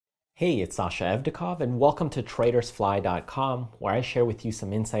Hey, it's Sasha Evdokov, and welcome to TradersFly.com, where I share with you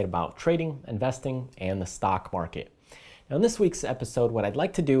some insight about trading, investing, and the stock market. Now, in this week's episode, what I'd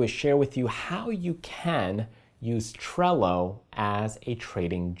like to do is share with you how you can use Trello as a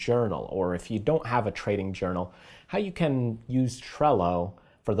trading journal, or if you don't have a trading journal, how you can use Trello,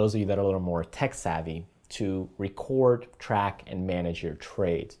 for those of you that are a little more tech savvy, to record, track, and manage your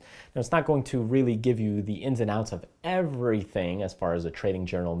trades. Now, it's not going to really give you the ins and outs of everything as far as a trading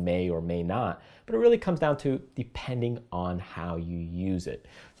journal may or may not, but it really comes down to depending on how you use it.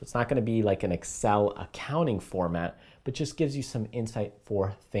 So it's not going to be like an Excel accounting format, but just gives you some insight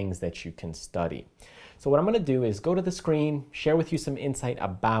for things that you can study. So what I'm going to do is go to the screen, share with you some insight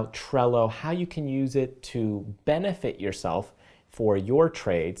about Trello, how you can use it to benefit yourself for your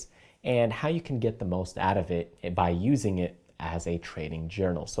trades, and how you can get the most out of it by using it as a trading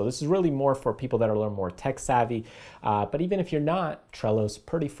journal. So this is really more for people that are a little more tech savvy, but even if you're not, Trello's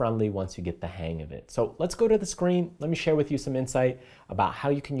pretty friendly once you get the hang of it. So let's go to the screen. Let me share with you some insight about how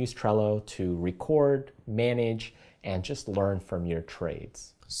you can use Trello to record, manage, and just learn from your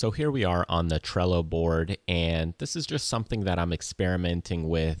trades. So here we are on the Trello board, and this is just something that I'm experimenting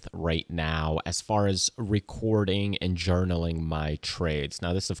with right now as far as recording and journaling my trades.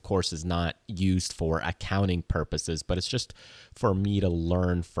 Now, this, of course, is not used for accounting purposes, but it's just for me to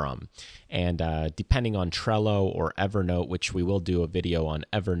learn from. And depending on Trello or Evernote, which we will do a video on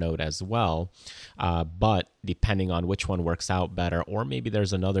Evernote as well, but depending on which one works out better, or maybe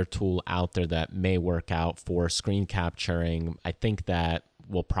there's another tool out there that may work out for screen capturing, I think that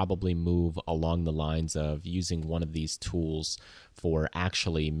we'll probably move along the lines of using one of these tools for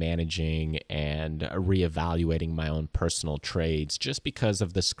actually managing and reevaluating my own personal trades just because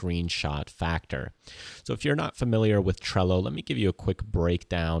of the screenshot factor. So if you're not familiar with Trello, let me give you a quick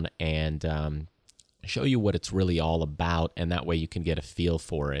breakdown and show you what it's really all about, and that way you can get a feel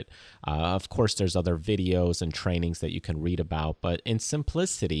for it. Of course, there's other videos and trainings that you can read about, but in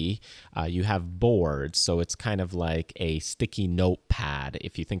simplicity, you have boards, so it's kind of like a sticky notepad.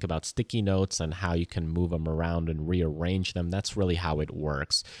 If you think about sticky notes and how you can move them around and rearrange them, that's really how it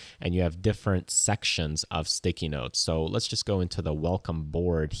works. And you have different sections of sticky notes. So let's just go into the welcome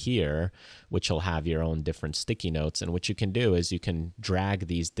board here, which will have your own different sticky notes. And what you can do is you can drag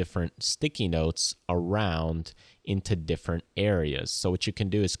these different sticky notes around into different areas. So what you can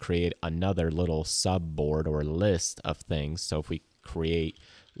do is create another little subboard or list of things. So if we create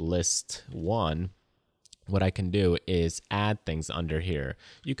list 1, what I can do is add things under here.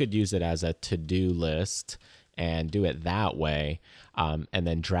 You could use it as a to-do list and do it that way, and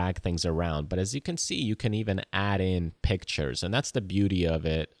then drag things around. But as you can see, you can even add in pictures, and that's the beauty of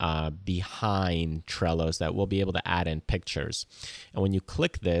it behind Trello's, that we'll be able to add in pictures. And when you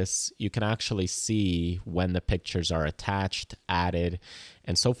click this, you can actually see when the pictures are attached, added,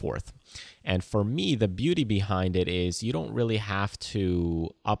 and so forth. And for me, the beauty behind it is you don't really have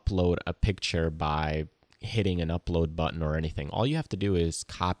to upload a picture by hitting an upload button or anything. All you have to do is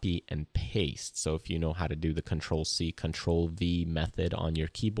copy and paste. So if you know how to do the Control-C, Control-V method on your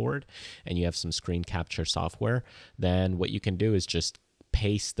keyboard and you have some screen capture software, then what you can do is just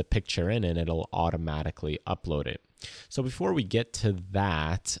paste the picture in and it'll automatically upload it. So before we get to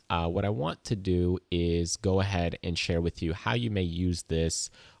that, what I want to do is go ahead and share with you how you may use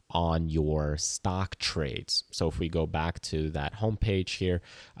this on your stock trades. So if we go back to that home page here,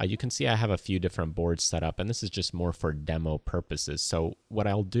 you can see I have a few different boards set up, and this is just more for demo purposes. So what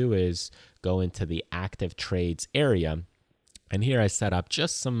I'll do is go into the active trades area, and here I set up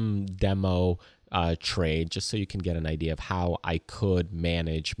just some demo trade, just so you can get an idea of how I could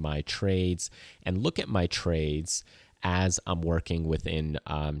manage my trades and look at my trades as I'm working within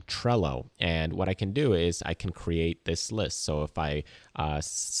Trello. And what I can do is I can create this list. So if I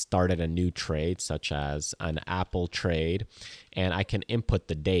started a new trade, such as an Apple trade, and I can input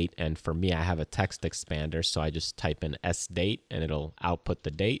the date, and for me, I have a text expander, so I just type in S date and it'll output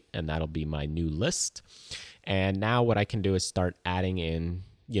the date, and that'll be my new list. And now what I can do is start adding in,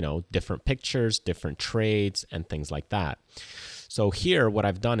 different pictures, different trades, and things like that. So here, what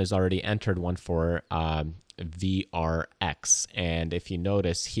I've done is already entered one for VRX. And if you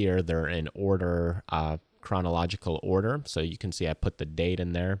notice here, they're in order, chronological order. So you can see I put the date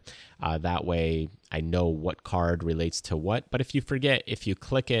in there. That way I know what card relates to what. But if you forget, if you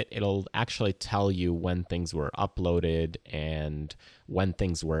click it, it'll actually tell you when things were uploaded and when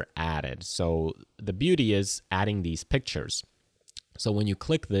things were added. So the beauty is adding these pictures. So when you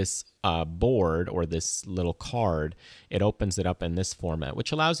click this board or this little card, it opens it up in this format,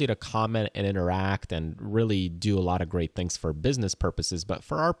 which allows you to comment and interact and really do a lot of great things for business purposes. But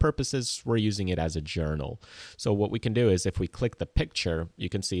for our purposes, we're using it as a journal. So what we can do is if we click the picture, you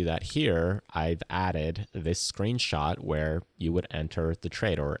can see that here I've added this screenshot where you would enter the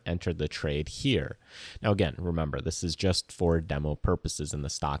trade or enter the trade here. Now, again, remember, this is just for demo purposes, and the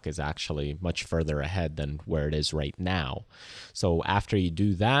stock is actually much further ahead than where it is right now. So after you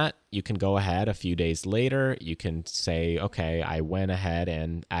do that, you can go ahead a few days later, you can say, okay, I went ahead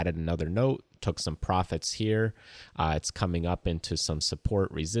and added another note, took some profits here. It's coming up into some support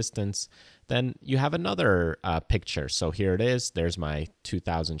resistance. Then you have another picture. So here it is. There's my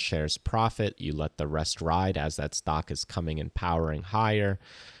 2,000 shares profit. You let the rest ride as that stock is coming and powering higher.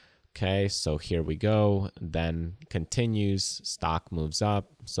 Okay, so here we go. Then continues, stock moves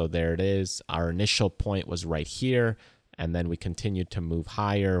up. So there it is. Our initial point was right here. And then we continued to move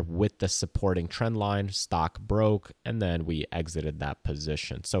higher with the supporting trend line. Stock broke, and then we exited that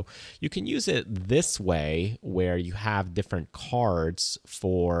position. So you can use it this way, where you have different cards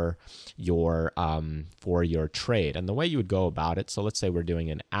for your trade. And the way you would go about it. So let's say we're doing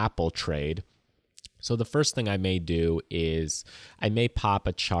an Apple trade. So the first thing I may do is I may pop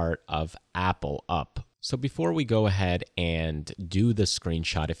a chart of Apple up. So before we go ahead and do the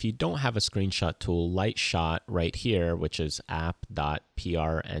screenshot, if you don't have a screenshot tool, Lightshot right here, which is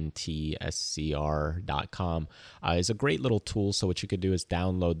app.prntscr.com, is a great little tool. So what you could do is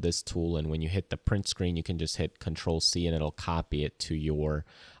download this tool, and when you hit the print screen, you can just hit Control-C and it'll copy it to your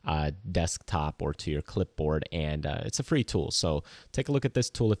desktop or to your clipboard, and it's a free tool. So take a look at this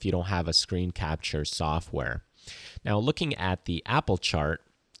tool if you don't have a screen capture software. Now, looking at the Apple chart,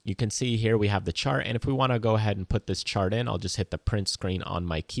 you can see here we have the chart, and if we want to go ahead and put this chart in, I'll just hit the print screen on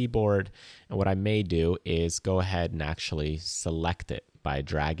my keyboard, and what I may do is go ahead and actually select it by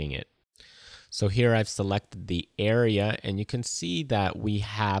dragging it. So here I've selected the area, and you can see that we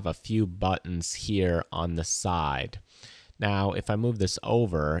have a few buttons here on the side. Now, if I move this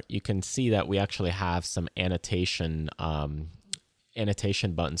over, you can see that we actually have some annotation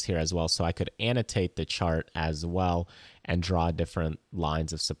buttons here as well. So I could annotate the chart as well and draw different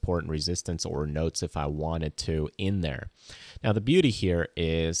lines of support and resistance or notes if I wanted to in there. Now, the beauty here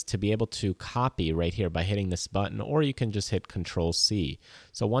is to be able to copy right here by hitting this button, or you can just hit Control-C.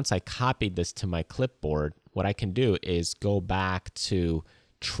 So once I copied this to my clipboard, what I can do is go back to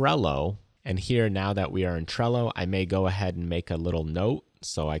Trello. And here, now that we are in Trello, I may go ahead and make a little note.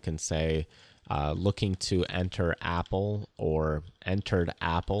 So I can say, looking to enter Apple or entered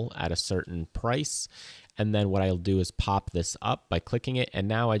Apple at a certain price. And then what I'll do is pop this up by clicking it. And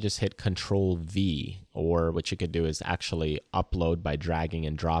now I just hit Control-V, or what you could do is actually upload by dragging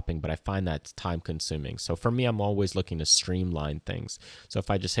and dropping. But I find that's time consuming. So for me, I'm always looking to streamline things. So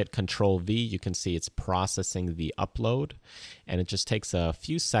if I just hit Control-V, you can see it's processing the upload. And it just takes a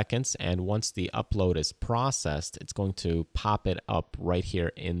few seconds. And once the upload is processed, it's going to pop it up right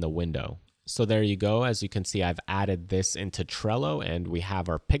here in the window. So there you go. As you can see, I've added this into Trello, and we have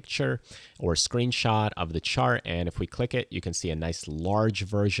our picture or screenshot of the chart. And if we click it, you can see a nice large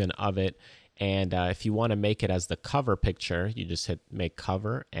version of it. And if you want to make it as the cover picture, you just hit make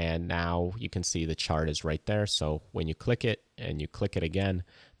cover, and now you can see the chart is right there. So when you click it and you click it again,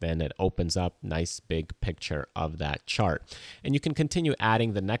 then it opens up nice big picture of that chart. And you can continue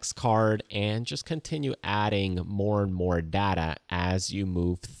adding the next card and just continue adding more and more data as you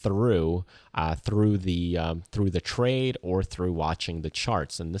move through the trade or through watching the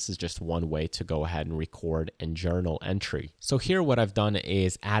charts. And this is just one way to go ahead and record and journal entry. So here what I've done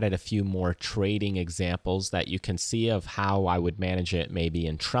is added a few more trading examples that you can see of how I would manage it maybe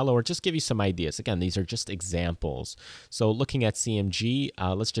in Trello, or just give you some ideas. Again, these are just examples. So looking at CMG,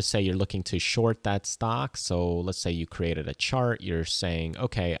 let's just say you're looking to short that stock. So let's say you created a chart. You're saying,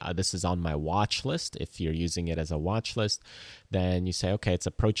 okay, this is on my watch list. If you're using it as a watch list, then you say, okay, it's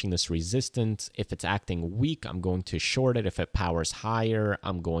approaching this resistance. If it's acting weak, I'm going to short it. If it powers higher,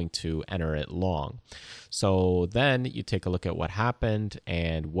 I'm going to enter it long. So then you take a look at what happened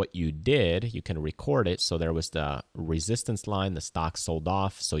and what you did. You can record it. So there was the resistance line, the stock sold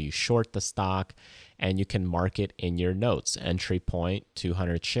off. So you short the stock, and you can mark it in your notes. Entry point,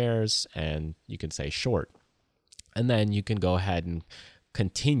 200 shares, and you can say short. And then you can go ahead and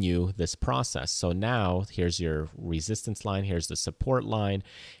continue this process. So now here's your resistance line, here's the support line,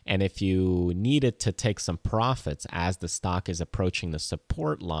 and if you needed to take some profits as the stock is approaching the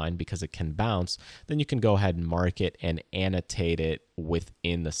support line because it can bounce, then you can go ahead and mark it and annotate it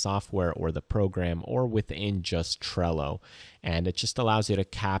within the software or the program or within just Trello. And it just allows you to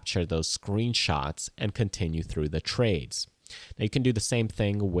capture those screenshots and continue through the trades. Now you can do the same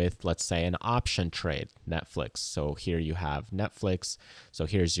thing with, let's say, an option trade, Netflix. So here you have Netflix. So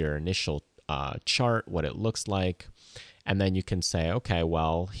here's your initial chart, what it looks like. And then you can say, okay,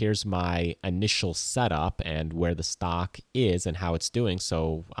 well, here's my initial setup and where the stock is and how it's doing.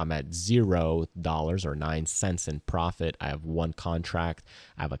 So I'm at $0 or 9 cents in profit. I have one contract.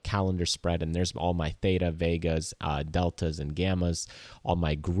 I have a calendar spread, and there's all my theta, vegas, deltas, and gammas. All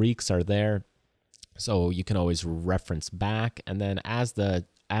my Greeks are there. So you can always reference back. And then as the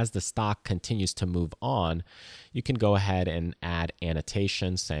stock continues to move on, you can go ahead and add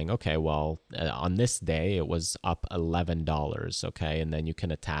annotations saying, okay, well, on this day, it was up $11, okay? And then you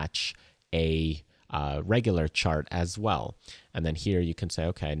can attach a regular chart as well. And then here you can say,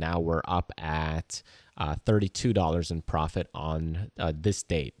 okay, now we're up at $32 in profit on this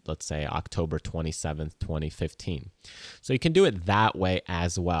date, let's say October 27th, 2015. So you can do it that way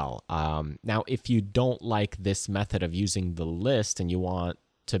as well. Now, if you don't like this method of using the list and you want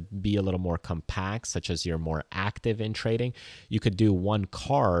to be a little more compact, such as you're more active in trading, you could do one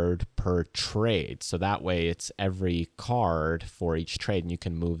card per trade. So that way it's every card for each trade, and you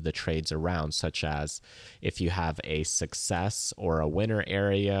can move the trades around, such as if you have a success or a winner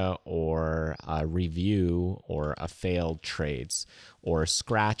area or a review or a failed trades or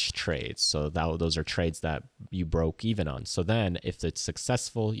scratch trades. So those are trades that you broke even on. So then if it's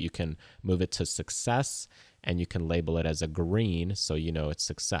successful, you can move it to success, and you can label it as a green so you know it's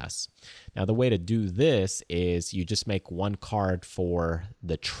success. Now, the way to do this is you just make one card for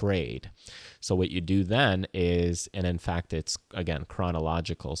the trade. So what you do then is, and in fact, it's, again,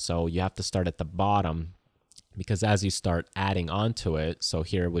 chronological. So you have to start at the bottom, because as you start adding onto it, so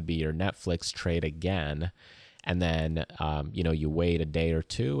here would be your Netflix trade again, and then you wait a day or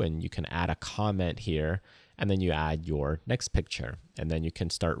two, and you can add a comment here, and then you add your next picture, and then you can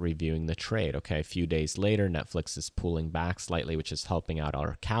start reviewing the trade. Okay, a few days later, Netflix is pulling back slightly, which is helping out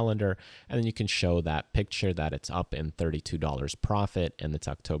our calendar, and then you can show that picture that it's up in $32 profit, and it's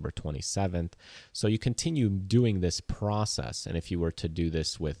October 27th. So you continue doing this process, and if you were to do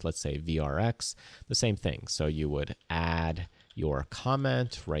this with, let's say, VRX, the same thing. So you would add your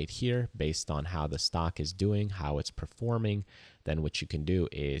comment right here based on how the stock is doing, how it's performing. Then what you can do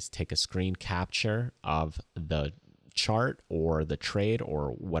is take a screen capture of the chart or the trade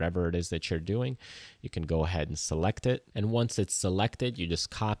or whatever it is that you're doing. You can go ahead and select it. And once it's selected, you just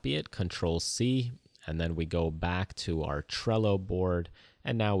copy it, Control-C, and then we go back to our Trello board.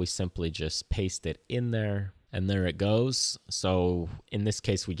 And now we simply just paste it in there. And there it goes. So in this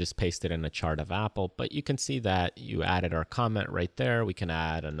case, we just pasted in a chart of Apple, but you can see that you added our comment right there. We can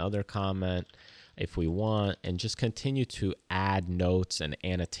add another comment if we want, and just continue to add notes and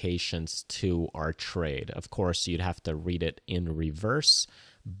annotations to our trade. Of course, you'd have to read it in reverse,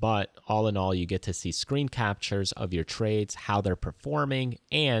 but all in all, you get to see screen captures of your trades, how they're performing,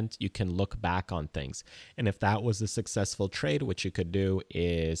 and you can look back on things. And if that was a successful trade, what you could do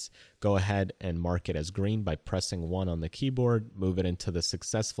is go ahead and mark it as green by pressing 1 on the keyboard, move it into the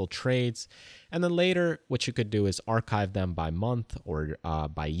successful trades. And then later, what you could do is archive them by month or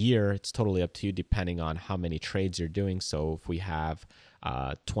by year. It's totally up to you depending on how many trades you're doing. So if we have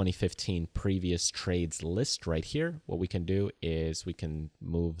 2015 previous trades list right here, what we can do is we can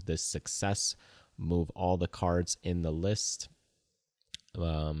move this success, move all the cards in the list,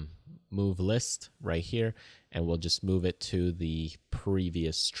 move list right here, and we'll just move it to the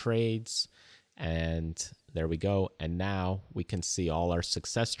previous trades. And there we go. And now we can see all our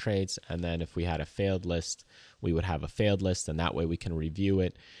success trades. And then if we had a failed list, we would have a failed list, and that way we can review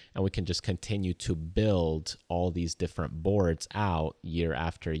it, and we can just continue to build all these different boards out year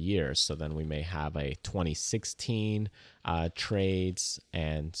after year. So then we may have a 2016 trades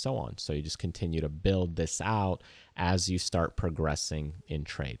and so on. So you just continue to build this out as you start progressing in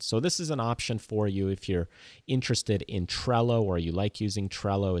trades. So this is an option for you if you're interested in Trello or you like using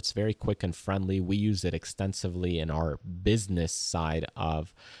Trello. It's very quick and friendly. We use it extensively in our business side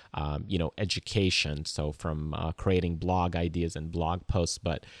of education. So from creating blog ideas and blog posts,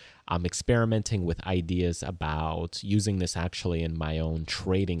 but I'm experimenting with ideas about using this actually in my own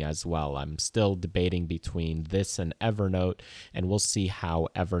trading as well. I'm still debating between this and Evernote, and we'll see how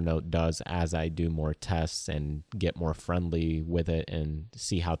Evernote does as I do more tests and get more friendly with it and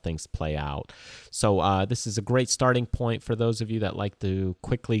see how things play out. So this is a great starting point for those of you that like to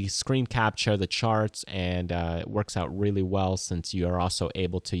quickly screen capture the charts, and it works out really well since you are also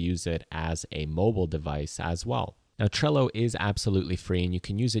able to use it as a mobile device as well. Now, Trello is absolutely free, and you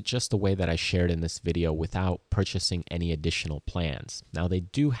can use it just the way that I shared in this video without purchasing any additional plans. Now, they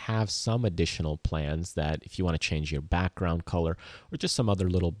do have some additional plans that if you want to change your background color or just some other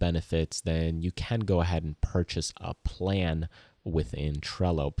little benefits, then you can go ahead and purchase a plan within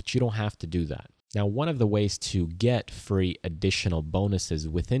Trello, but you don't have to do that. Now, one of the ways to get free additional bonuses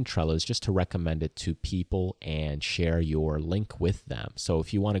within Trello is just to recommend it to people and share your link with them. So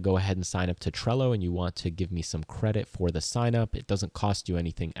if you want to go ahead and sign up to Trello and you want to give me some credit for the sign up, it doesn't cost you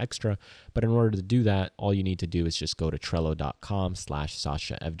anything extra. But in order to do that, all you need to do is just go to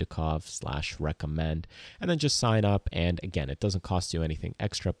trello.com/SashaEvdokov/recommend and then just sign up. And again, it doesn't cost you anything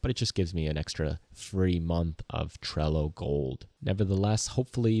extra, but it just gives me an extra free month of Trello Gold. Nevertheless,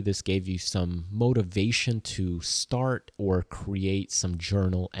 hopefully this gave you some motivation to start or create some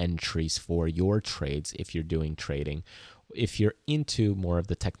journal entries for your trades if you're doing trading. If you're into more of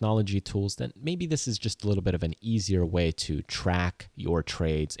the technology tools, then maybe this is just a little bit of an easier way to track your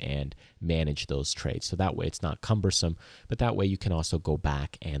trades and manage those trades. So that way it's not cumbersome, but that way you can also go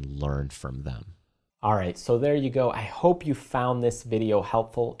back and learn from them. All right, so there you go. I hope you found this video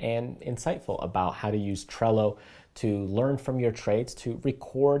helpful and insightful about how to use Trello to learn from your trades, to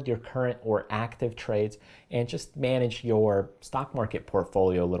record your current or active trades, and just manage your stock market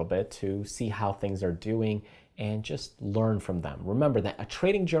portfolio a little bit to see how things are doing and just learn from them. Remember that a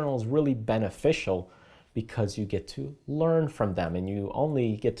trading journal is really beneficial because you get to learn from them, and you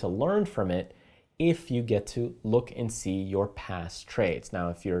only get to learn from it if you get to look and see your past trades. Now,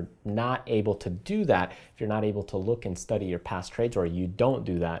 if you're not able to do that, if you're not able to look and study your past trades, or you don't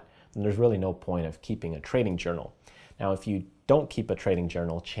do that, then there's really no point of keeping a trading journal. Now, if you don't keep a trading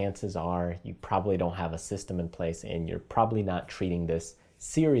journal, chances are you probably don't have a system in place and you're probably not treating this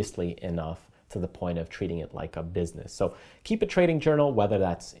seriously enough to the point of treating it like a business. So keep a trading journal, whether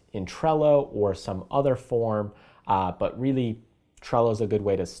that's in Trello or some other form, but really Trello is a good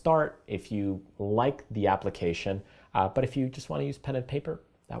way to start if you like the application. But if you just want to use pen and paper,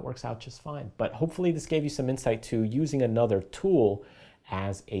 that works out just fine. But hopefully this gave you some insight to using another tool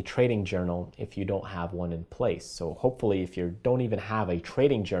as a trading journal if you don't have one in place. So hopefully if you don't even have a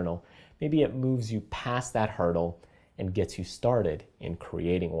trading journal, maybe it moves you past that hurdle and gets you started in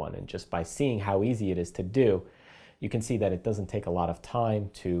creating one. And just by seeing how easy it is to do, you can see that it doesn't take a lot of time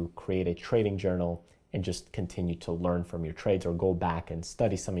to create a trading journal and just continue to learn from your trades, or go back and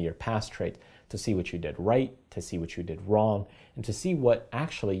study some of your past trades to see what you did right, to see what you did wrong, and to see what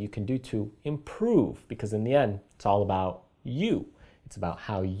actually you can do to improve, because in the end, it's all about you. It's about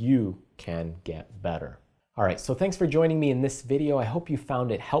how you can get better. All right, so thanks for joining me in this video. I hope you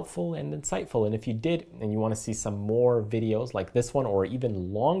found it helpful and insightful. And if you did, and you want to see some more videos like this one, or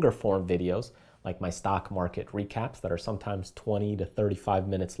even longer form videos like my stock market recaps that are sometimes 20 to 35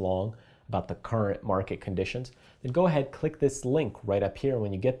 minutes long about the current market conditions, then go ahead, click this link right up here.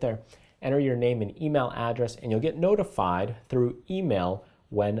 When you get there, enter your name and email address, and you'll get notified through email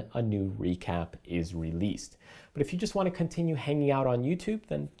when a new recap is released. But if you just want to continue hanging out on YouTube,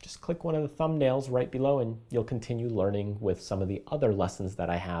 then just click one of the thumbnails right below and you'll continue learning with some of the other lessons that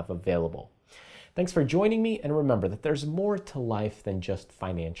I have available. Thanks for joining me, and remember that there's more to life than just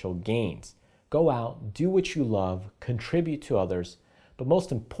financial gains. Go out, do what you love, contribute to others, but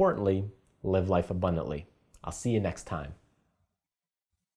most importantly, live life abundantly. I'll see you next time.